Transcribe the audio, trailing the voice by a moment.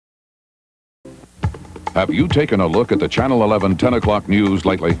Have you taken a look at the Channel 11 10 o'clock news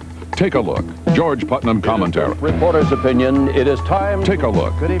lately? Take a look. George Putnam commentary. Reporter's opinion, it is time. Take a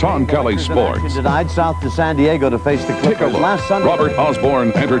look. Tom Kelly sports. Denied south to San Diego to face the Clippers Take a look. last Sunday. Robert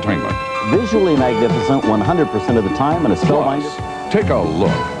Osborne entertainment. Visually magnificent 100% of the time and a spellbinder. Plus, take a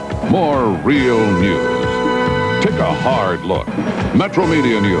look. More real news. Take a hard look. Metro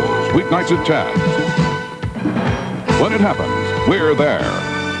Media News, weeknights at 10. When it happens, we're there.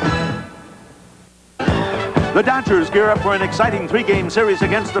 The Dodgers gear up for an exciting three-game series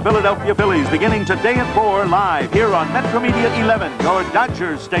against the Philadelphia Phillies beginning today at 4 live here on Metro Media 11, your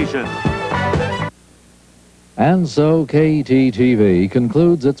Dodgers station. And so KTTV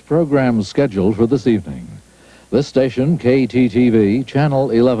concludes its program schedule for this evening. This station, KTTV,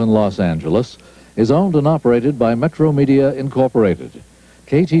 Channel 11 Los Angeles, is owned and operated by Metro Media Incorporated.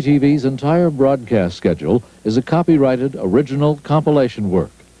 KTTV's entire broadcast schedule is a copyrighted original compilation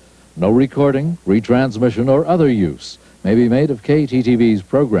work. No recording, retransmission, or other use may be made of KTTV's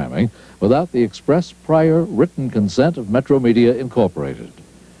programming without the express prior written consent of Metro Media Incorporated.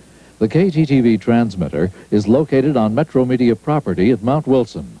 The KTTV transmitter is located on Metro Media property at Mount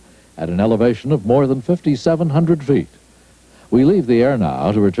Wilson at an elevation of more than 5,700 feet. We leave the air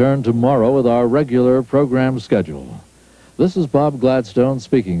now to return tomorrow with our regular program schedule. This is Bob Gladstone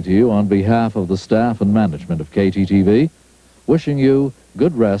speaking to you on behalf of the staff and management of KTTV, wishing you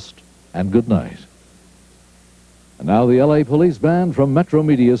good rest and good night. And now the LA Police Band from Metro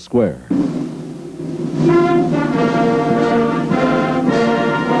Media Square.